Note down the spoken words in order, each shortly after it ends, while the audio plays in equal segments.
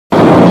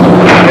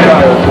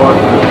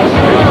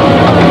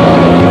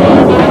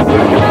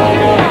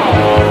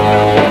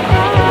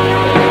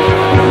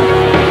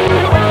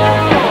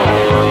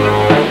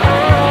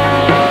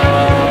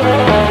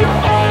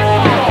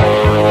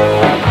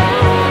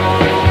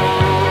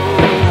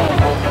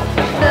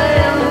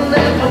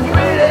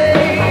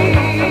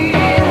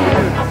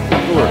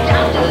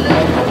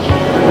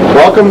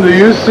Welcome to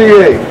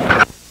UCA.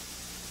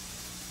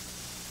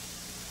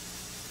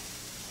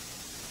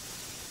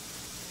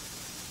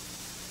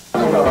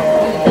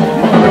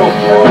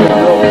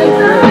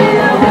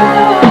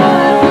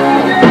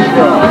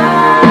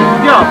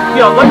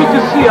 Yeah, let me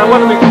just see. I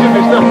want to make sure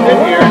there's nothing in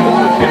here.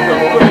 Let's see real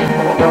quick.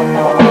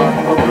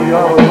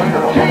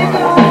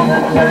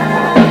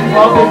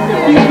 Well, if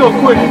these go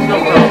quick, it's no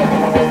problem.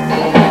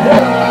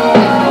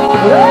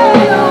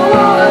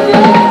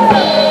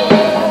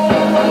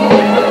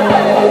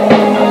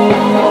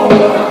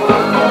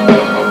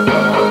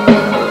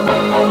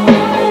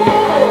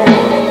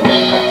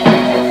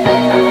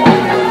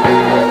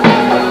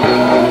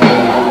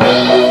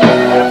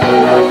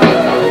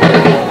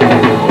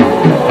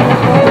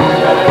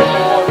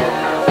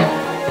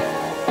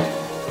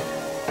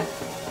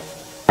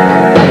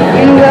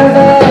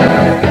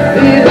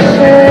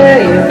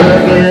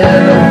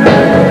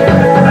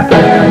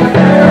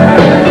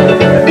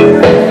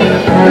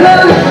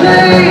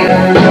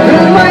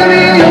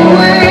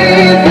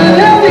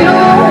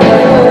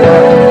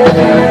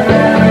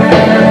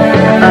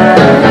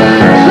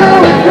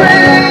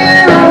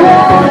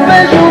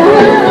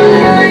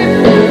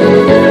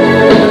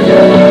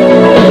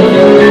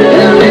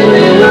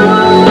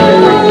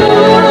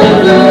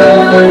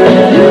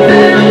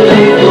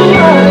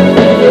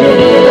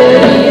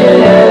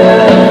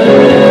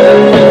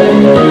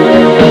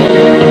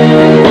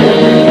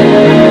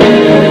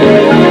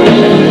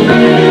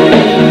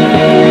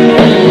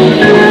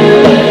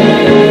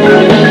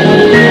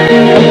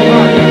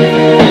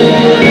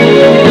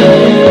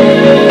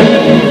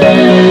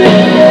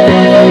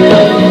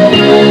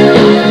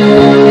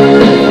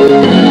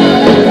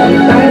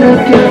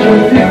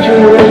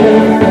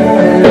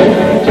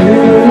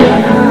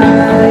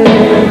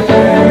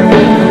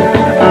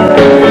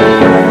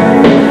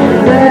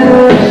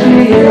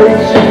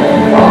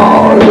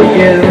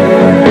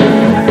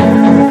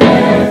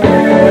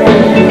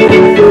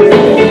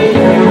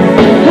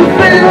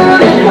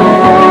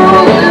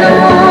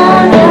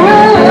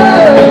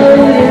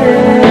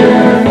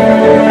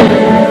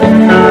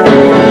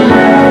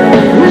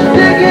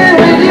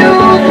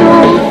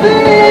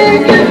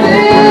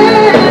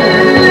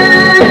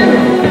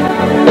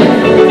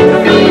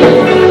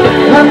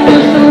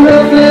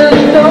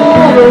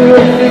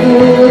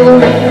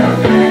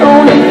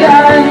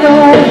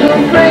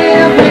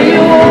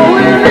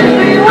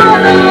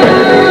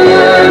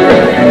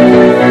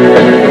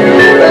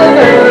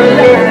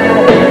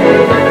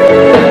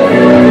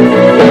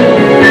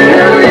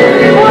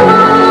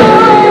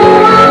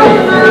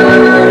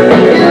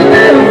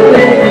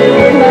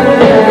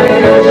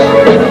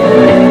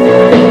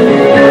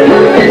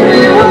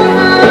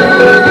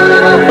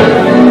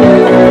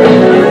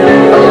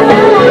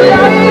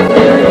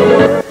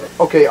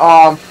 Okay,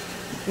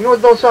 you know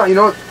what don't sound,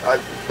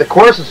 the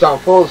choruses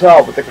sound full as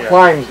hell, but the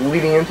climbs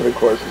leading into the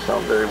choruses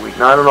sound very weak.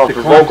 Now, I don't know if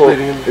the vocal is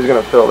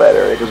going to fill that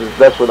area, because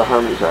that's where the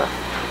harmonies are.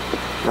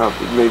 Now,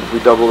 maybe if we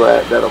double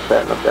that, that'll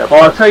fatten up that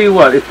part. Oh, I'll tell you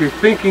what, if you're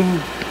thinking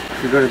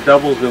you're going to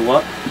double the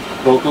what?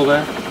 Vocal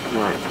there?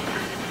 Right.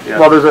 Yeah.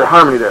 Well, there's a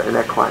harmony there in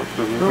that climb.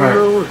 Right.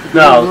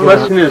 Now, the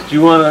question is, do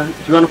you want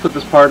to put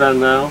this part on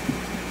now?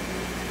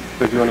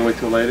 Or do you want to wait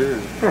till later?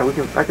 Or? Yeah,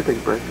 I can take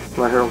a break.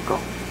 Let Harold go.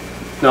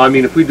 No, I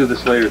mean, if we do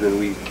this later, then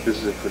this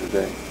is it for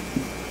today.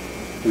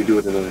 We do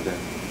it another day.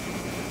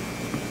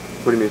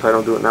 What do you mean if I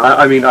don't do it now?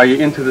 I mean, are you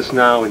into this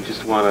now and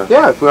just want to...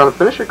 Yeah, if we want to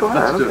finish it, go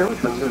ahead. Let's I don't care do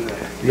what you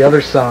it. The other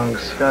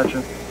songs.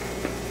 Gotcha.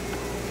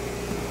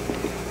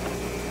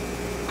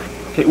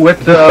 Okay, which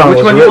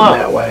one was you want?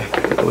 That way.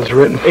 It was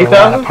written for 8,000? a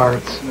lot of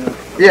parts.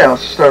 Yeah,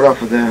 let's start off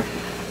with that.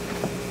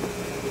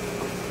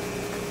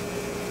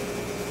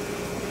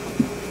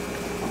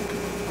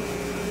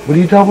 What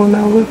are you doubling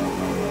now, Lou?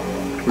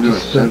 We're doing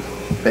synth,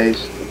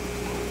 bass.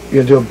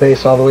 You're going to do a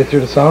bass all the way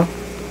through the song?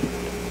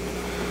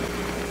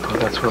 Oh,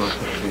 that's what it's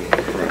supposed to be.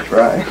 That's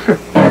right. Do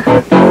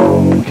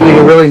you think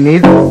it really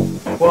needs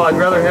it? Well, I'd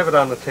rather have it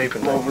on the tape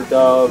and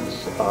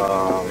overdubs.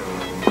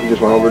 You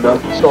just want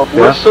overdub? So if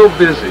we're so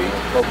busy,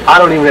 I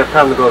don't even have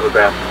time to go to the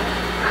bathroom.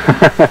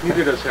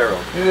 Neither does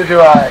Harold. Neither do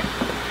I.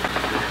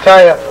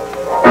 Tell ya.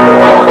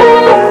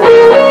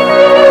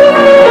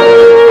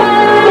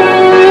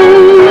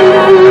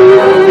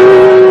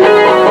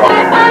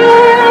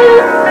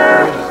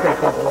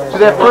 So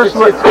that first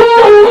one. It's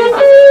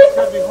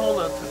gotta be hold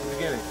on to the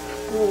beginning.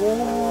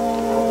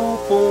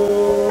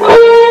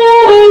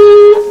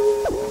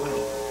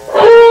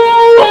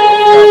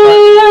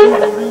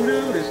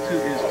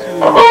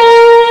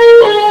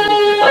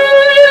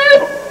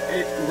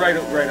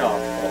 Right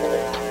off.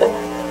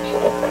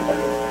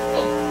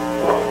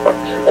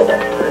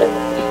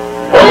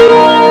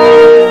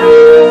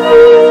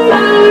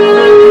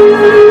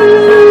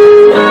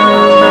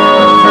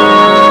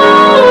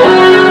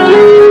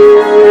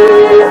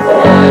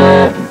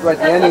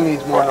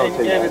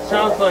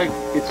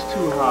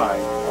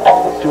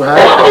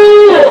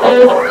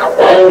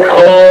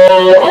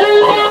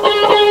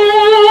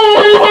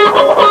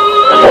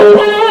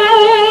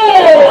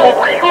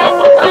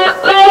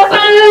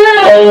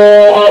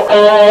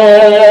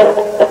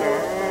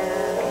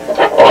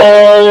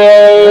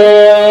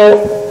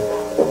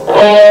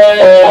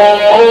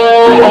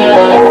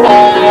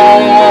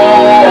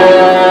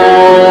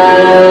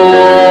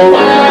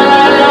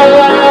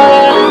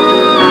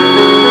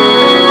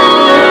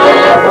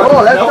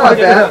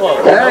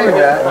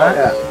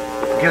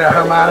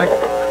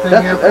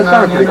 That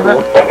sounded pretty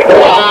cool.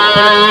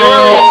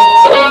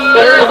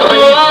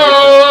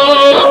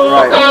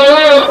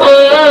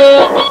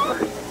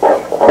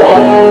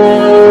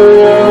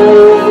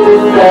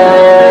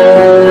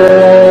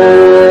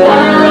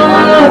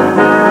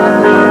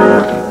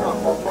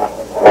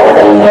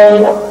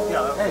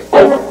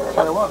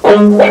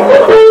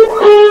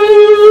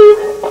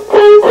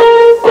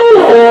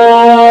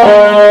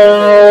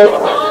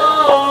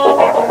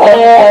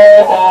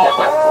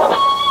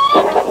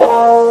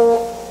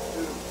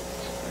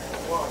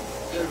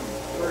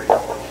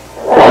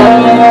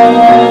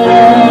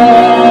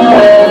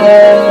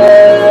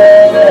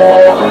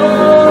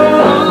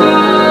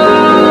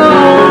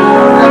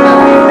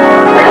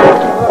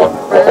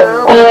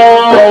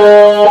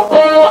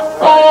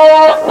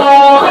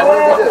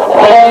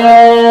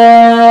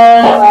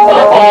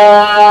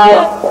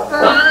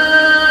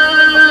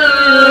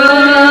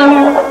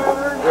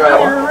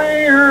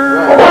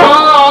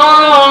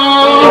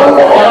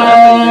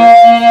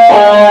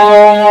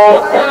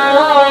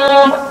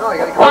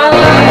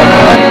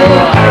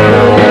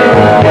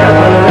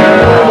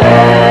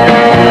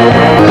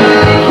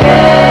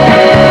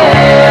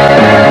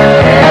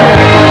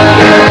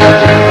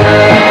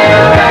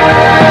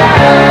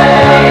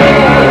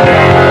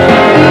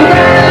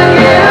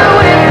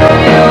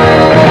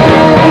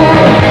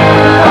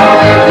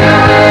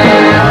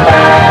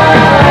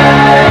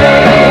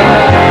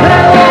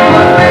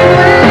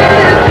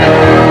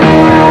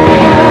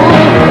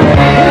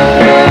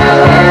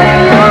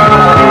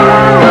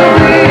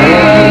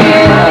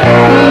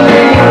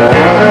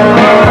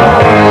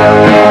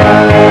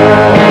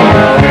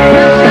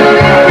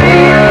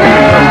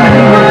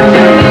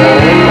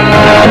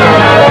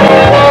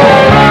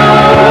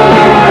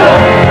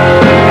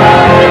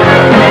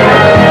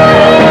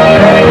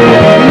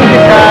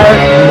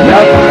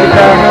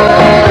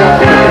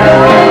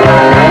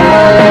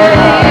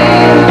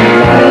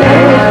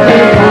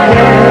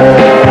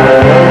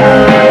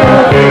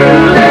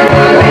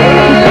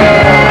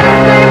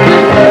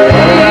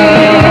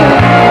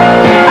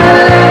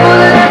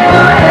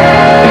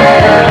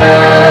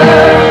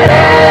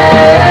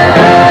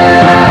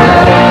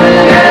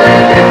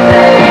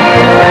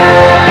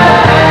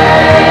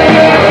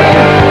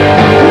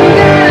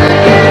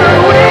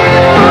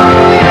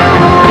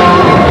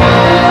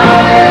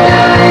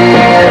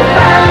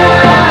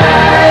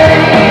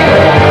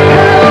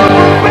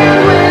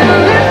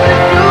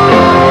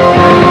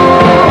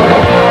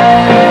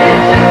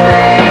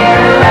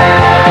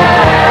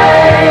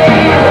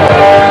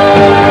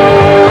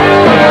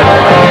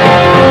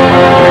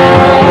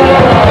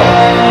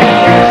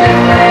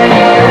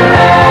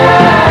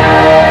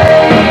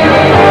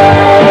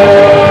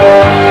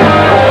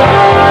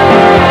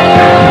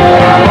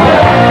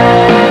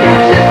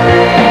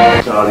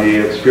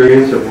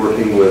 Experience of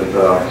working with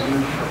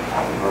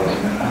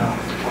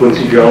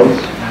Quincy Jones,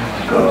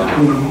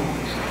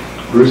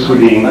 Bruce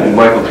Swedien, and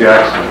Michael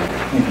Jackson,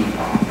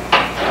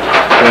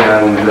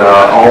 and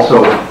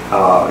also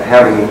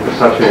having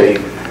such a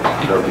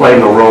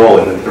playing a role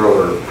in the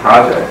Thriller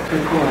project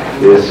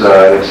is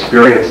an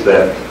experience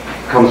that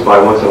comes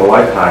by once in a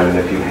lifetime, and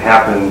if you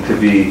happen to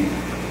be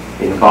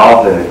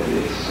involved in it,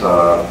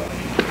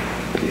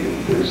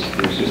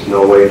 there's just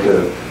no way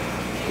to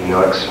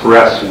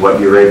express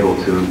what you're able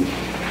to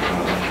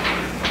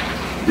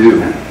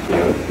do.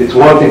 It's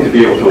one thing to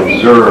be able to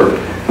observe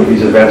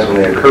these events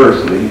when they occur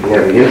so that you can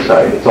have the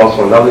insight. It's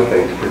also another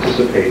thing to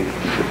participate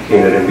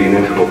in it and be an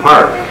integral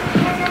part.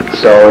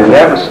 So in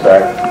that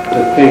respect,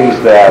 the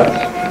things that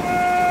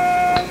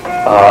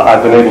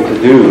I've been able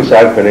to do is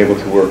I've been able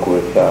to work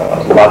with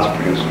lots of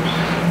producers.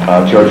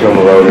 Giorgio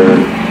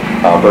Moroder,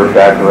 Burt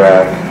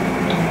Bacharach,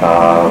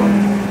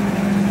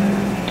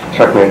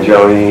 Chuck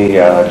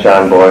Mangione,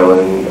 John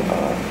Boylan,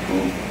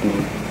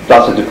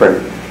 lots of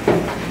different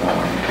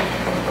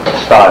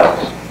styles.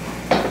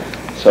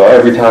 So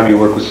every time you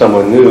work with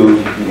someone new,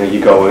 you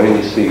go in and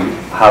you see,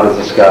 how does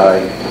this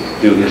guy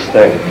do his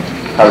thing?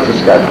 How does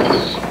this guy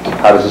produce?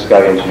 How does this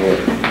guy engineer?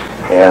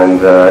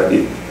 And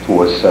it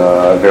was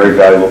a very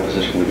valuable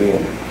position to be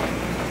in,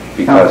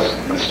 because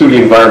the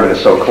studio environment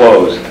is so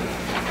closed.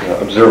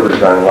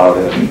 Observers aren't allowed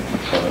in.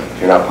 So if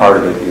you're not part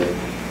of it,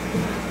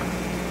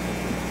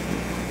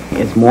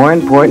 it's more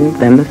important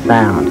than the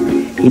sound.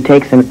 He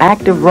takes an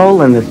active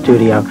role in the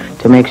studio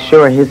to make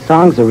sure his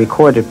songs are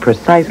recorded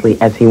precisely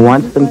as he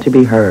wants them to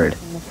be heard.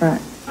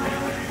 Right.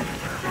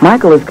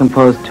 Michael has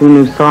composed 2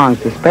 new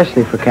songs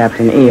especially for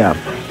Captain EO.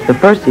 The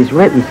first he's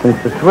written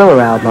since the Thriller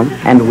album,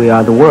 And We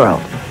Are the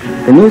World.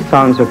 The new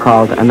songs are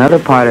called Another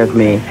Part of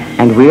Me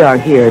and We Are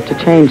Here to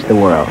Change the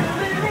World.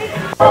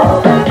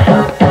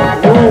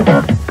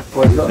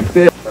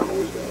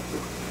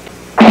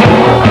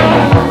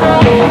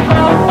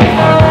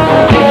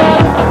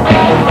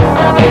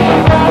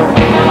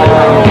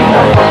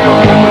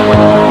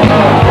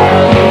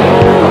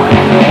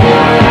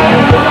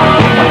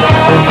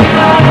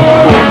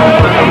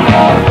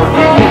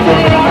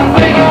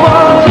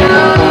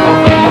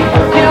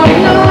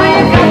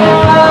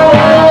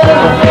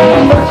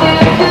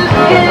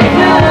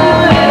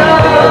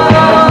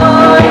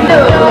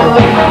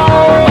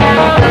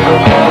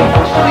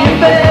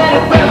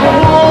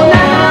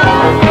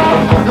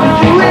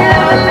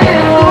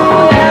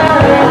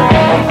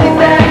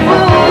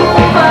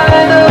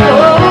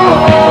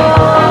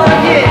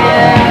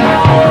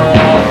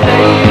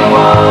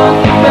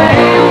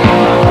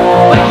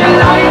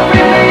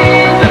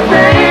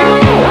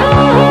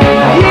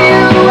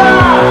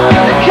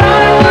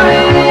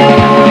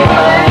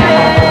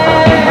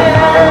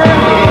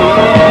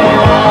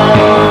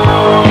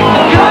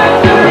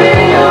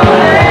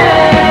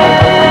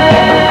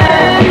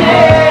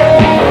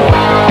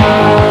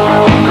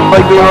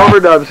 doing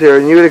overdubs here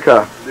in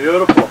Utica.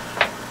 Beautiful.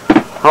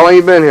 How long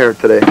you been here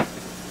today?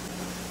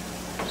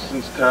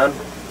 Since 10?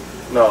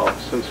 No,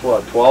 since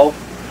what, 12?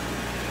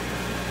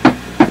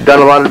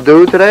 Done a lot of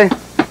do today?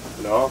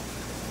 No.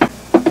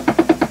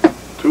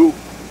 2.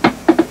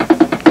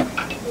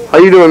 How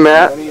you doing,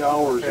 Matt? Many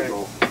hours ago.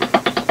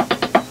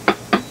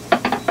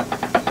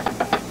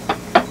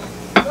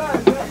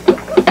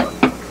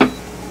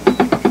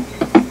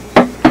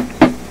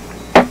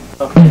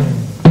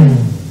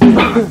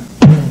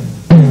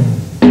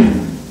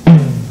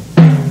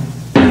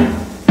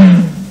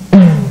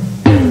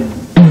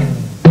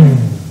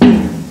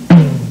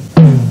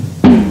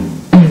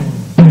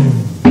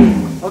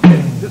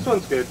 Okay, this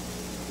one's good.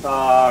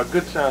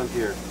 Good sound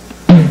here.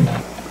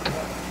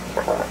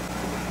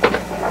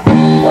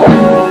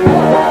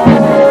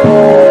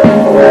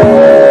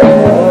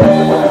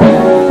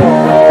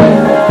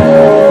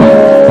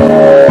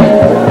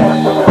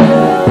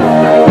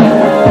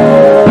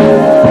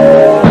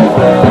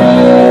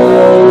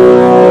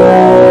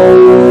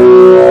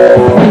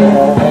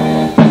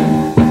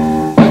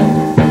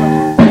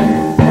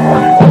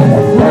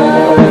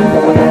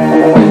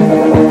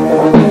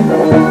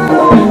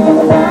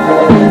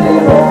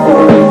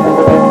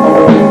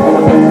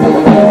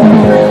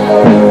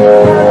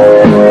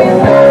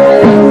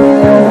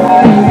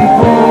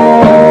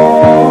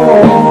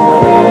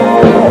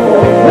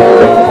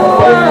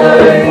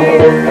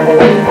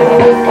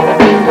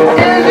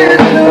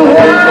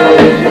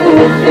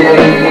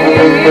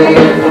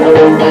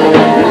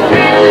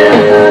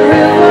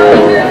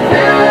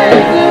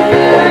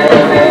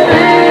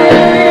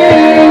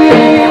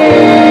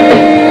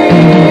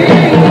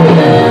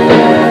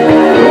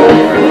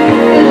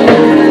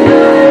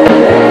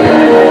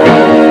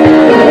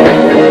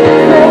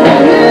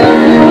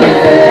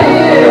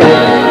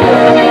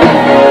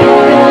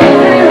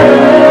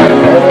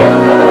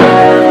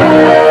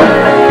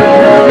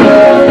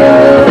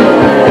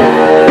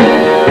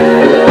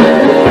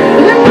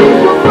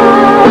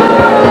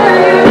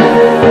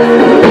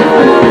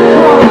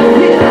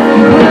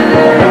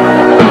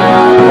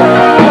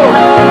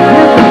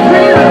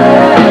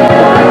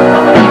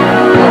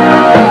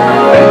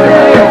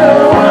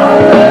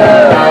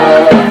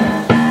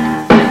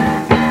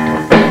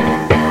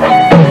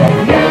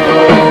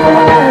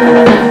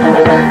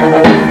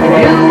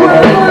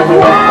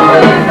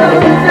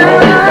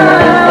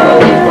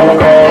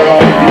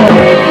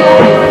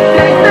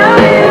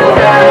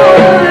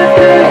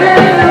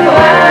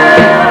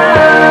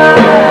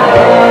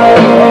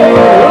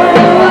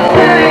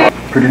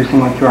 Producing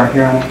like you are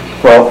here on it?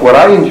 Well, what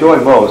I enjoy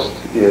most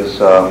is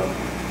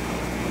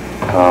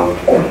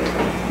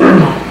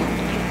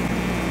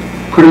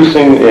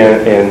producing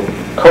and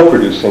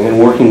co-producing and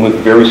working with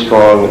very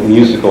strong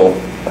musical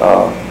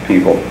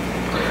people.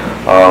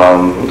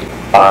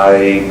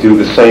 I do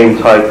the same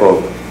type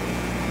of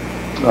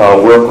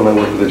work when I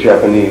work with the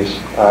Japanese.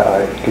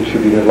 I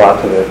contributed a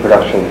lot to the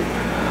production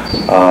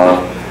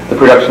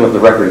of the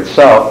record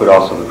itself, but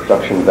also the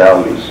production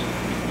values,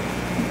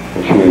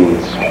 which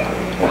means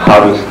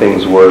how does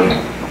things work?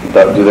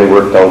 Do they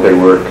work? Don't they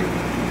work?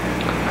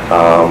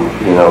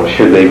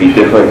 Should they be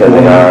different than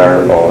they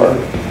are, or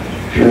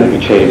should they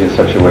be changed in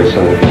such a way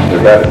so that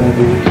they're better?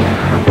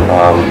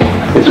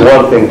 It's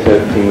one thing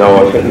to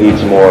know if it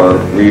needs more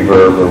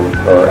reverb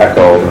or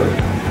echo or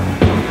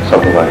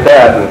something like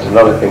that, and it's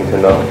another thing to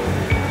know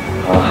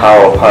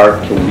how a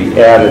part can be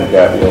added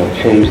that will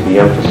change the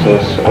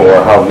emphasis,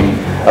 or how the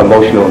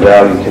emotional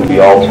value can be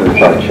altered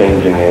by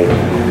changing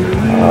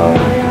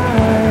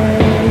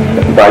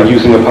by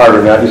using a part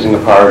or not using a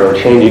part, or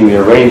changing the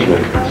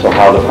arrangement, so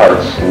how the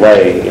parts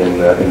lay in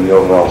the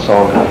overall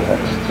song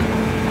context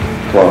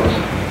flows.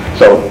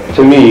 So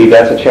to me,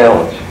 that's a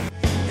challenge.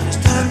 As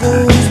time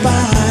goes by,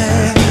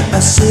 I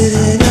sit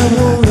in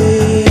a room.